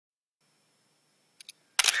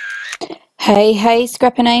Hey,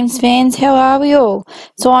 Scrapper Names fans, how are we all?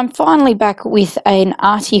 So I'm finally back with an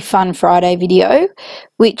Arty Fun Friday video,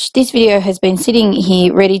 which this video has been sitting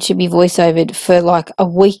here ready to be voiceovered for like a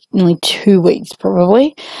week, nearly 2 weeks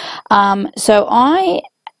probably. So I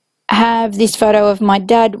have this photo of my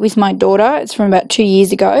dad with my daughter. It's from about 2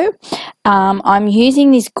 years ago. I'm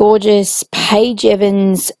using this gorgeous Paige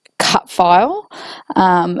Evans cut file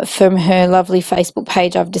from her lovely Facebook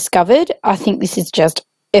page I've discovered. I think this is just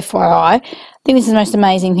FYI, I think this is the most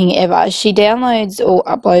amazing thing ever. She downloads or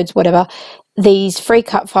uploads whatever these free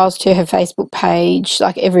cut files to her Facebook page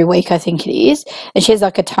like every week, I think it is, and she has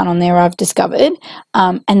like a ton on there I've discovered,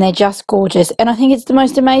 and they're just gorgeous. And I think it's the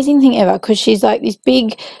most amazing thing ever because she's like this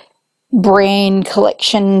big brand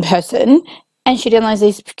collection person, and she downloads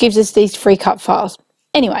these, gives us these free cut files.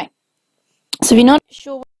 Anyway, so if you're not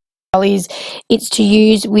sure what the file is, it's to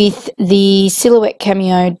use with the Silhouette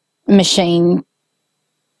Cameo machine,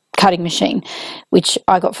 cutting machine, which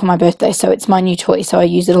I got for my birthday, so it's my new toy, so I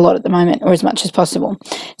use it a lot at the moment, or as much as possible.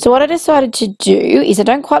 So what I decided to do is, I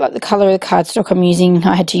don't quite like the colour of the cardstock I'm using,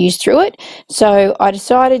 I had to use through it, so I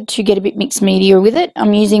decided to get a bit mixed media with it.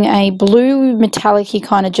 I'm using a blue metallic-y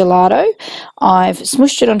kind of gelato. I've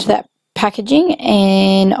smooshed it onto that packaging,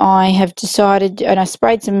 and I have decided, and I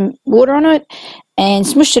sprayed some water on it and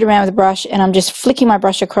smooshed it around with a brush, and I'm just flicking my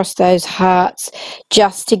brush across those hearts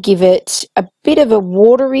just to give it a bit of a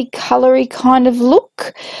watery, coloury kind of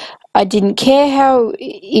look. I didn't care how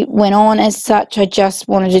it went on as such, I just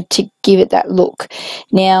wanted it to give it that look.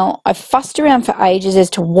 Now, I fussed around for ages as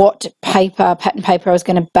to what paper, pattern paper, I was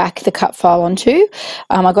going to back the cut file onto.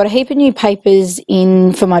 I got a heap of new papers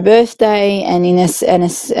in for my birthday, and in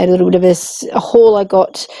a little bit of a haul I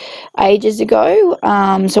got ages ago.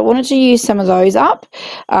 So I wanted to use some of those up.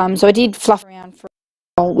 So I did fluff around for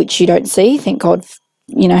a while, which you don't see, thank God,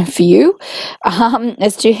 you know, for you,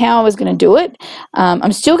 as to how I was going to do it.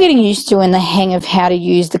 I'm still getting used to and the hang of how to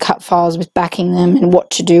use the cut files with backing them and what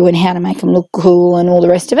to do and how to make them look cool and all the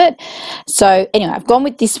rest of it. So anyway, I've gone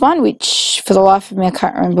with this one, which for the life of me I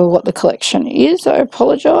can't remember what the collection is. I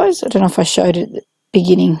apologise. I don't know if I showed it at the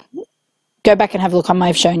beginning. Go back and have a look. I may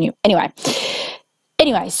have shown you. Anyway,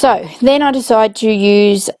 so then I decided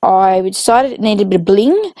it needed a bit of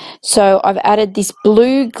bling, so I've added this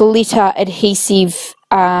blue glitter adhesive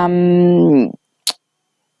foam.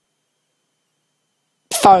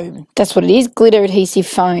 That's what it is, glitter adhesive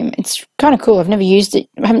foam. It's kind of cool. I've never used it.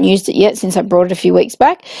 I haven't used it yet since I brought it a few weeks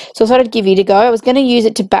back. So I thought I'd give it a go. I was going to use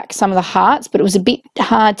it to back some of the hearts, but it was a bit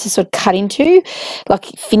hard to sort of cut into, like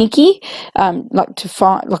finicky,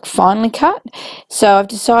 like finely cut. So I've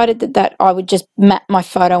decided that I would just map my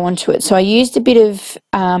photo onto it. So I used a bit of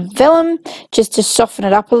vellum just to soften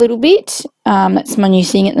it up a little bit. That's my new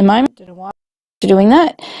thing at the moment. I don't know why I'm doing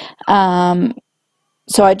that.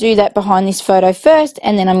 So I do that behind this photo first,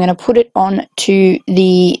 and then I'm going to put it on to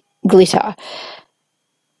the glitter.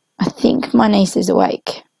 I think my niece is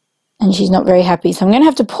awake and she's not very happy, so I'm going to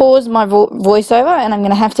have to pause my voiceover and I'm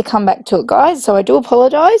going to have to come back to it, guys, so I do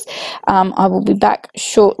apologise. I will be back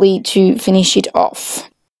shortly to finish it off.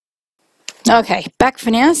 Okay, back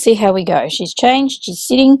for now, see how we go. She's changed, she's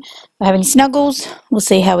sitting, we're having snuggles, we'll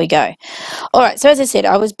see how we go. Alright, so as I said,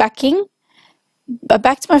 I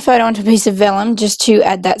backed my photo onto a piece of vellum just to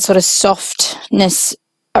add that sort of softness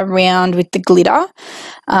around with the glitter.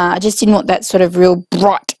 I just didn't want that sort of real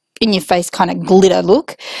bright in your face kind of glitter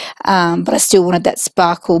look, but I still wanted that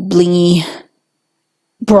sparkle blingy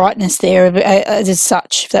brightness there as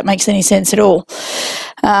such, if that makes any sense at all.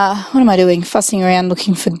 What am I doing? Fussing around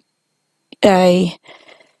looking for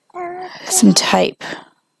some tape.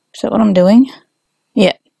 Is that what I'm doing?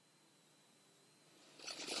 Yeah.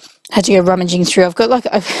 Had to go rummaging through. I've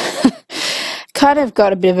kind of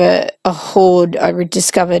got a bit of a hoard I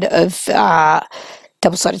discovered of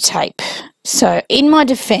double-sided tape. So in my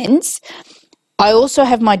defense, I also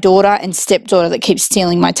have my daughter and stepdaughter that keep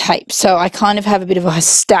stealing my tape. So I kind of have a bit of a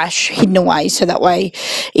stash hidden away, so that way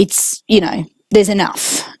it's, you know, there's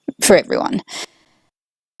enough for everyone.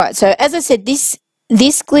 Right, so as I said, this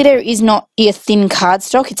glitter is not your thin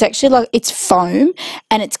cardstock. It's actually like, it's foam,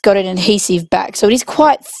 and it's got an adhesive back, so it is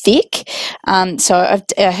quite thick. So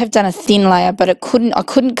I have done a thin layer, but I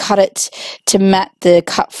couldn't cut it to mat the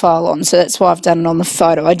cut file on, so that's why I've done it on the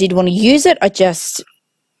photo. I did want to use it,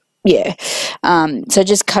 so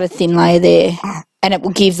just cut a thin layer there, and it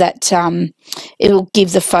will give that it will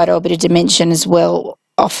give the photo a bit of dimension as well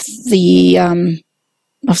off the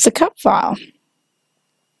cut file.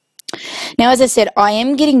 Now, as I said, I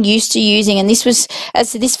am getting used to using, and this was,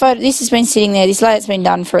 as this photo, this has been sitting there, this layout's been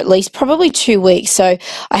done for at least probably 2 weeks, so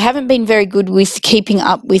I haven't been very good with keeping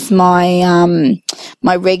up with my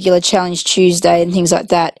my regular Challenge Tuesday and things like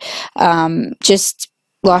that. Just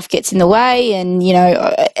life gets in the way, and you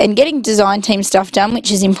know, and getting design team stuff done,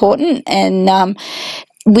 which is important. And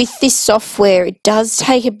with this software, it does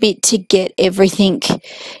take a bit to get everything.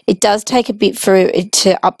 It does take a bit for it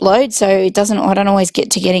to upload, so it doesn't. I don't always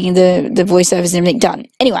get to getting the voiceovers and everything done.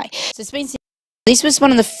 Anyway, so it's been. This was one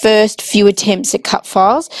of the first few attempts at cut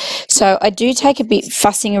files, so I do take a bit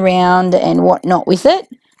fussing around and whatnot with it.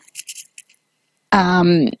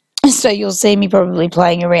 So you'll see me probably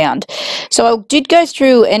playing around. So I did go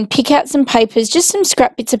through and pick out some papers, just some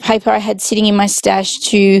scrap bits of paper I had sitting in my stash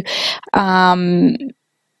to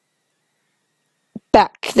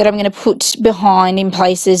back that I'm going to put behind in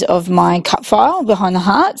places of my cut file, behind the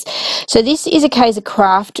hearts. So this is a case of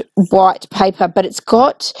craft white paper, but it's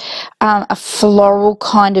got a floral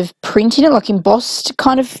kind of print in it, like embossed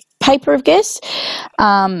kind of paper, I guess.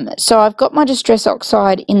 So I've got my Distress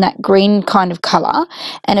Oxide in that green kind of colour,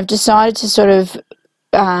 and I've decided to sort of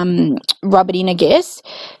rub it in, I guess.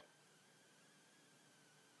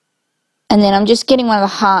 And then I'm just getting one of the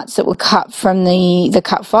hearts that were cut from the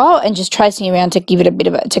cut file and just tracing around to give it a bit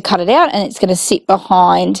of to cut it out, and it's going to sit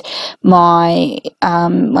behind my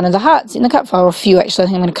one of the hearts in the cut file, or a few actually. I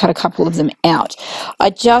think I'm going to cut a couple of them out. I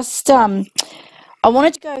just I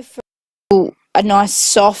wanted to go for a nice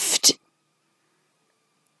soft,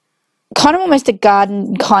 kind of almost a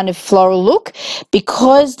garden kind of floral look,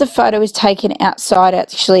 because the photo was taken outside,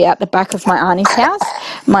 actually out the back of my auntie's house.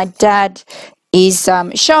 My dad is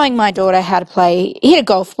showing my daughter how to hit a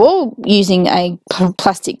golf ball using a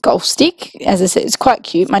plastic golf stick. As I said, it's quite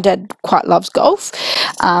cute. My dad quite loves golf.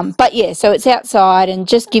 But yeah, so it's outside and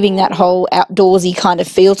just giving that whole outdoorsy kind of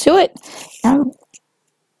feel to it.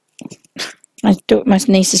 My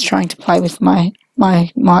niece is trying to play with my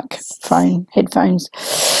microphone headphones.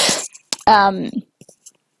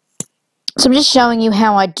 So I'm just showing you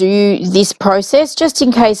how I do this process, just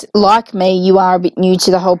in case, like me, you are a bit new to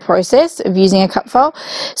the whole process of using a cut file.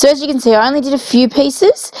 So as you can see, I only did a few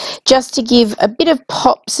pieces just to give a bit of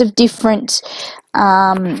pops of different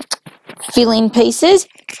fill-in pieces.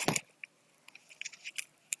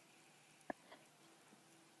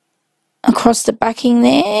 Across the backing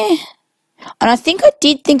there. And I think I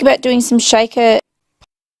did think about doing some shaker,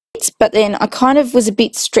 but then I kind of was a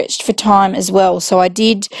bit stretched for time as well, so I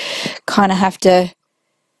did kind of have to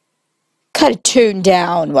kind of tune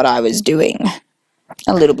down what I was doing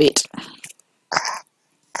a little bit.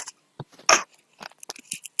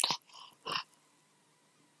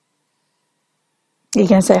 You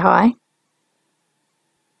going to say hi?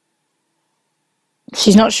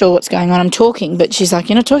 She's not sure what's going on. I'm talking, but she's like,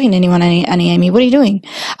 "You're not talking to anyone, Annie Amy. What are you doing?"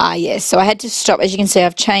 Yes. So I had to stop. As you can see,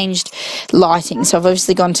 I've changed lighting. So I've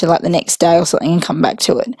obviously gone to like the next day or something and come back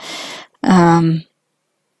to it.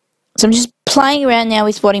 So I'm just playing around now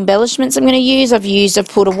with what embellishments I'm going to use. I've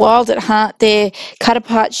put a Wild at Heart there, cut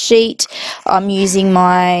apart sheet. I'm using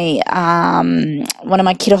my one of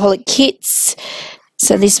my Kidaholic kits.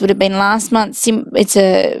 So this would have been last month. It's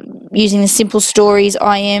using the Simple Stories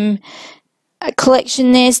IM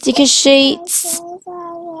collection there, sticker sheets.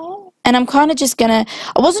 And I'm kind of just gonna,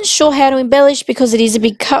 I wasn't sure how to embellish because it is a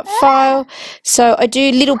big cut file, so I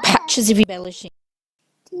do little patches of embellishing.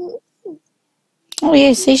 Oh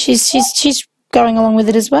yeah, see, she's going along with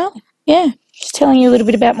it as well. Yeah, she's telling you a little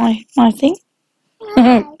bit about my thing.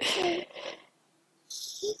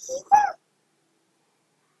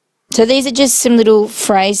 So these are just some little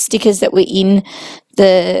phrase stickers that were in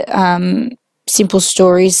the Simple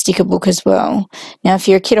Stories sticker book as well. Now, if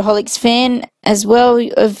you're a Kidaholics fan as well,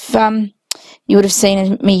 you would have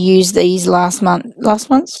seen me use these last month. What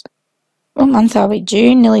month are we?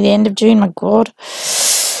 June, nearly the end of June. My God.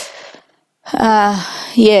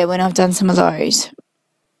 Yeah, when I've done some of those.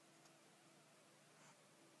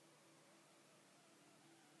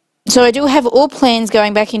 So I do have all plans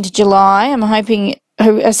going back into July. I'm hoping,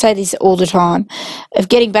 I say this all the time, of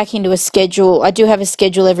getting back into a schedule. I do have a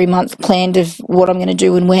schedule every month planned of what I'm going to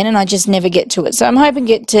do and when, and I just never get to it. So I'm hoping to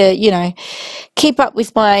get to, you know, keep up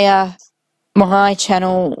with my my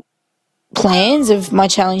channel plans of my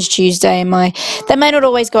Challenge Tuesday and they may not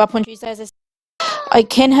always go up on Tuesdays. I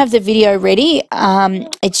can have the video ready.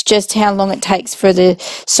 It's just how long it takes for the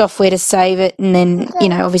software to save it and then, you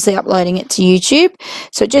know, obviously uploading it to YouTube.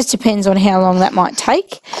 So it just depends on how long that might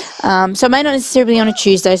take. So it may not necessarily be on a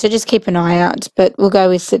Tuesday, so just keep an eye out. But we'll go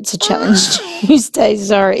with it's a Challenge Tuesday,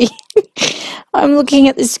 sorry. I'm looking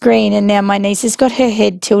at the screen and now my niece has got her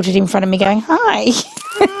head tilted in front of me going, "Hi."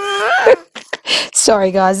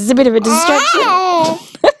 Sorry, guys, it's a bit of a distraction.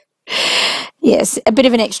 Yes, a bit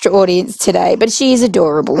of an extra audience today, but she is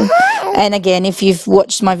adorable. And again, if you've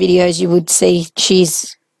watched my videos, you would see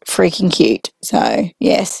she's freaking cute. So,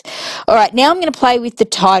 yes. All right, now I'm going to play with the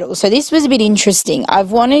title. So this was a bit interesting.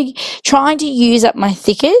 Trying to use up my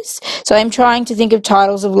thickers. So I'm trying to think of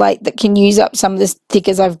titles of late that can use up some of the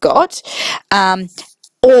thickers I've got.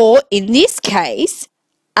 Or in this case,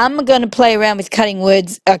 I'm going to play around with cutting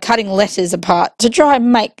letters apart to try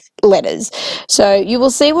and make letters. So you will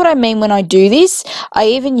see what I mean when I do this. I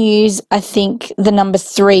even use, I think, the number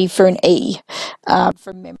 3 for an E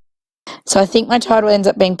from memory. So I think my title ends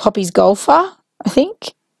up being Poppy's Golfer, I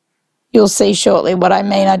think. You'll see shortly what I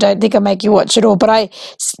mean. I don't think I make you watch it all, but I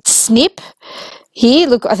snip here.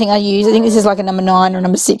 Look, I think this is like a number 9 or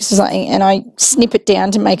number 6 or something, and I snip it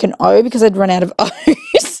down to make an O because I'd run out of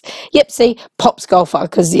O's. Yep, see, Pop's Golfer,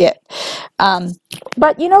 because, yeah.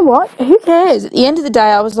 But you know what? Who cares? At the end of the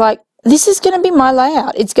day, I was like, this is going to be my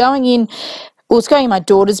layout. It's going in my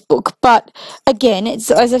daughter's book. But, again, it's,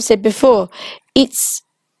 as I've said before,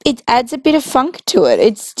 it adds a bit of funk to it.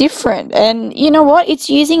 It's different. And you know what? It's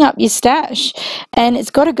using up your stash, and it's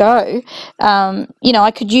got to go. You know,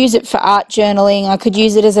 I could use it for art journaling. I could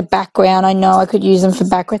use it as a background. I know I could use them for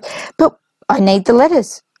background. But I need the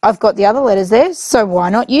letters. I've got the other letters there, so why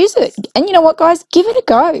not use it? And you know what, guys? Give it a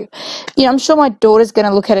go. You know, I'm sure my daughter's going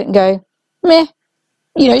to look at it and go, meh.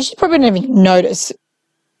 You know, she probably won't even notice.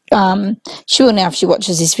 She will now if she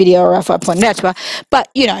watches this video or if I point it out to her. But,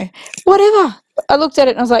 you know, whatever. I looked at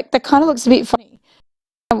it and I was like, that kind of looks a bit funny.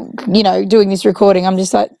 You know, doing this recording, I'm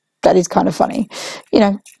just like, that is kind of funny. You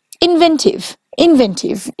know, inventive,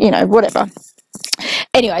 you know, whatever.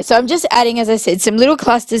 Anyway, so I'm just adding, as I said, some little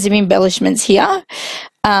clusters of embellishments here.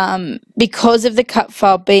 Because of the cut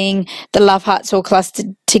file being the love hearts all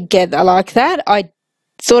clustered together like that, I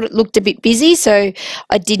thought it looked a bit busy, so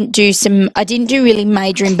I didn't do really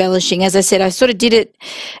major embellishing. As I said, I sort of did it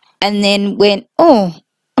and then went, oh,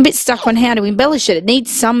 I'm a bit stuck on how to embellish it. It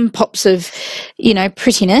needs some pops of, you know,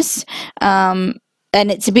 prettiness. And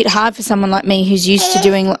it's a bit hard for someone like me who's used to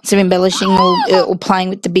doing lots of embellishing or playing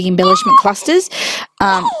with the big embellishment clusters.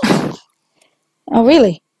 Oh,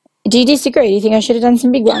 really? Do you disagree? Do you think I should have done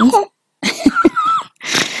some big ones?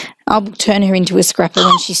 I'll turn her into a scrapper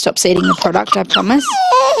when she stops eating the product, I promise.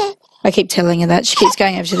 I keep telling her that. She keeps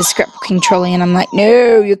going over to the scrapbooking trolley and I'm like,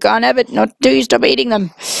 no, you can't have it. Not do you stop eating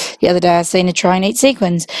them. The other day I seen her try and eat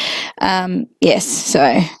sequins. Yes,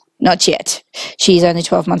 so not yet. She's only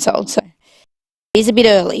 12 months old, so it is a bit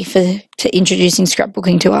early to introducing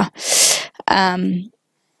scrapbooking to her.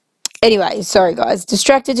 Anyway, sorry guys.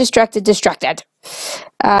 Distracted.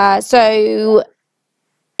 So,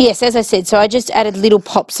 yes, as I said, so I just added little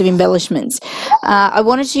pops of embellishments. I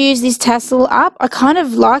wanted to use this tassel up. I kind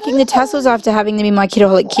of liking the tassels after having them in my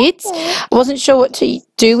Kidaholic kits. I wasn't sure what to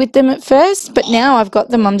do with them at first, but now I've got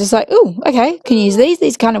them. I'm just like, oh, okay, can use these.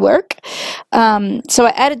 These kind of work. So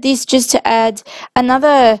I added this just to add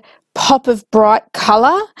another pop of bright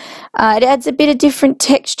colour. It adds a bit of different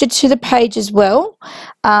texture to the page as well.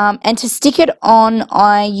 And to stick it on,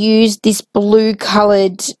 I used this blue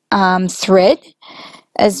coloured thread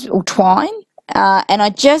or twine, and I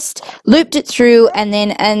just looped it through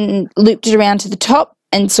and looped it around to the top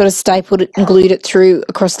and sort of stapled it and glued it through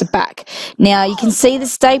across the back. Now you can see the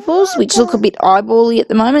staples, which look a bit eyebally at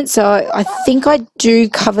the moment, so I think I do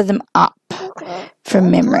cover them up from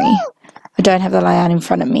memory. I don't have the layout in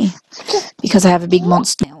front of me because I have a big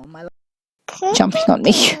monster now on my lap jumping on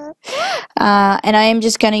me. And I am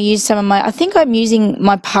just going to use some of I think I'm using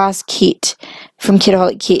my past kit from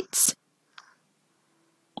Kidaholic Kits.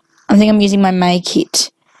 I think I'm using my May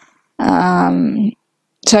kit.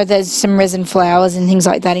 So there's some resin flowers and things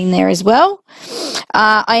like that in there as well.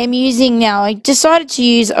 I am using now, I decided to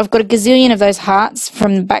use, I've got a gazillion of those hearts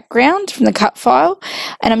from the background, from the cut file,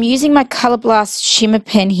 and I'm using my Colour Blast shimmer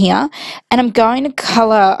pen here, and I'm going to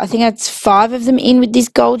colour, I think that's 5 of them in with this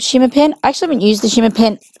gold shimmer pen. I actually haven't used the shimmer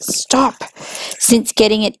pen, since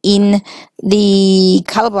getting it in the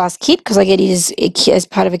Colour Blast kit, because I get it as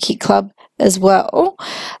part of a kit club as well,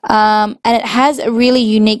 and it has a really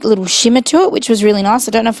unique little shimmer to it, which was really nice.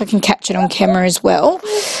 I don't know if I can catch it on camera as well,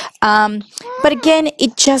 but again,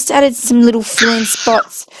 it just added some little fill-in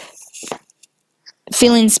spots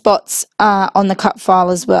on the cut file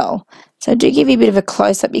as well. So I do give you a bit of a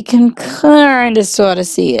close-up. You can kind of sort of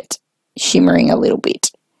see it shimmering a little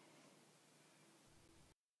bit.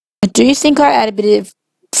 I do think I add a bit of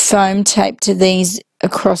foam tape to these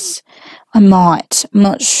across. I might, I'm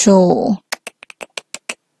not sure.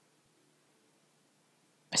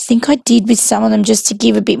 I think I did with some of them just to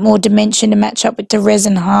give a bit more dimension to match up with the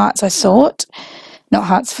resin hearts, I thought. Not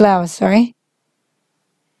hearts, flowers, sorry.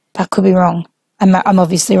 That could be wrong. I'm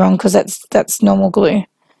obviously wrong because that's normal glue.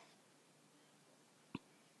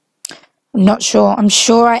 I'm not sure. I'm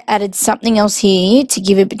sure I added something else here to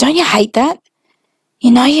give it, but don't you hate that?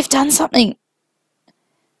 You know you've done something.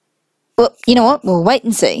 Well, you know what? We'll wait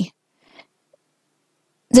and see.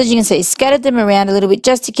 So as you can see, scattered them around a little bit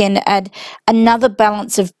just again to add another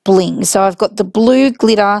balance of bling. So I've got the blue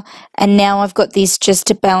glitter and now I've got this just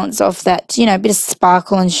to balance off that, you know, a bit of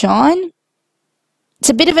sparkle and shine. It's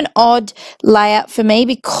a bit of an odd layout for me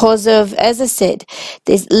because of, as I said,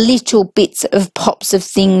 there's little bits of pops of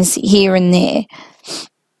things here and there.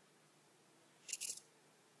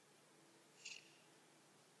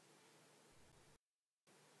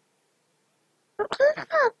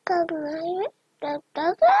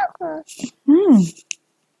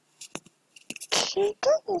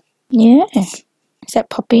 Yeah. Is that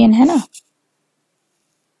Poppy and Hannah?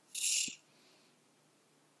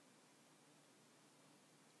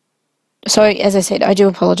 So, as I said, I do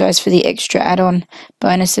apologise for the extra add-on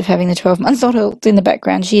bonus of having the 12-month-old in the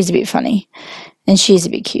background. She is a bit funny and she is a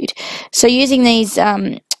bit cute. So using these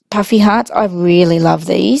puffy hearts, I really love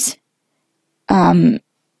these. And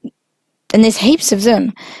there's heaps of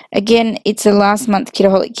them. Again, it's a last month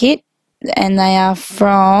Kitaholic kit. And they are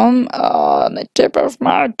from, on the tip of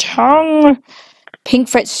my tongue, Pink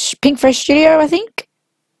Fresh Studio, I think.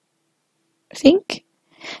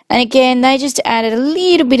 And again, they just added a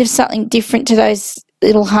little bit of something different to those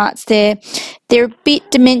little hearts there. They're a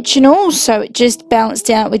bit dimensional, so it just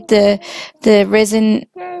balanced out with the resin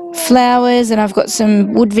flowers. And I've got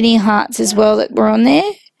some wood veneer hearts as well that were on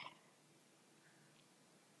there.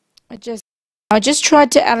 I just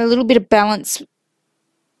tried to add a little bit of balance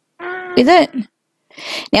with it.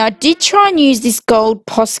 Now, I did try and use this gold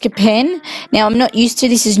Posca pen. Now, I'm not used to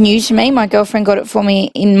this. Is new to me. My girlfriend got it for me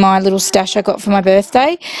in my little stash I got for my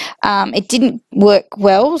birthday. It didn't work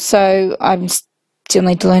well, so I still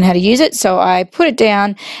need to learn how to use it. So I put it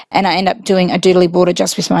down, and I end up doing a doodly border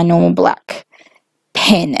just with my normal black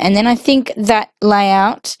pen. And then I think this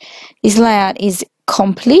layout is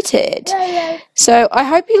completed. So I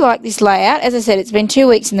hope you like this layout. As I said, it's been 2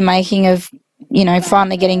 weeks in the making of, you know,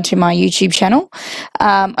 finally getting to my YouTube channel.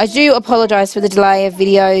 I do apologise for the delay of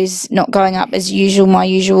videos not going up as usual, my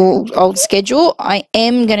usual old schedule. I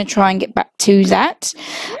am going to try and get back to that.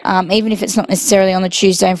 Even if it's not necessarily on the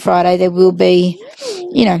Tuesday and Friday, there will be,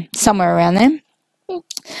 you know, somewhere around there.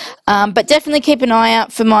 But definitely keep an eye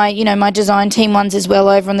out for my, you know, my design team ones as well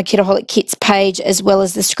over on the Kitaholic Kits page, as well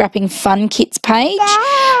as the Scrapping Fun Kits page.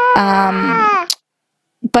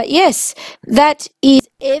 But yes, that is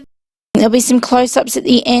everything. There'll be some close-ups at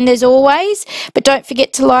the end as always, but don't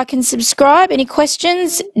forget to like and subscribe. Any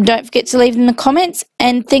questions, don't forget to leave them in the comments.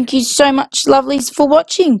 And thank you so much, lovelies, for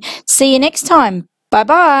watching. See you next time.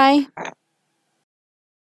 Bye-bye.